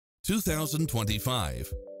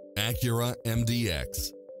2025 Acura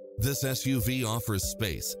MDX. This SUV offers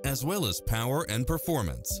space as well as power and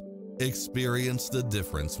performance. Experience the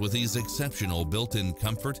difference with these exceptional built-in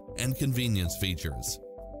comfort and convenience features.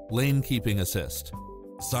 Lane keeping assist,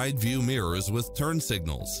 side view mirrors with turn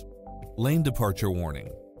signals, lane departure warning,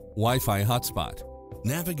 Wi-Fi hotspot,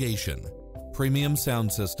 navigation, premium sound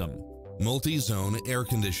system, multi-zone air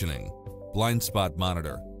conditioning, blind spot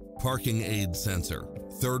monitor, parking aid sensor,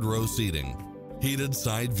 third row seating, heated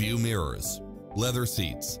side view mirrors, leather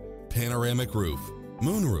seats, panoramic roof,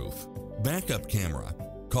 moonroof, backup camera.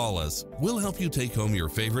 Call us, we'll help you take home your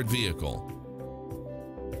favorite vehicle.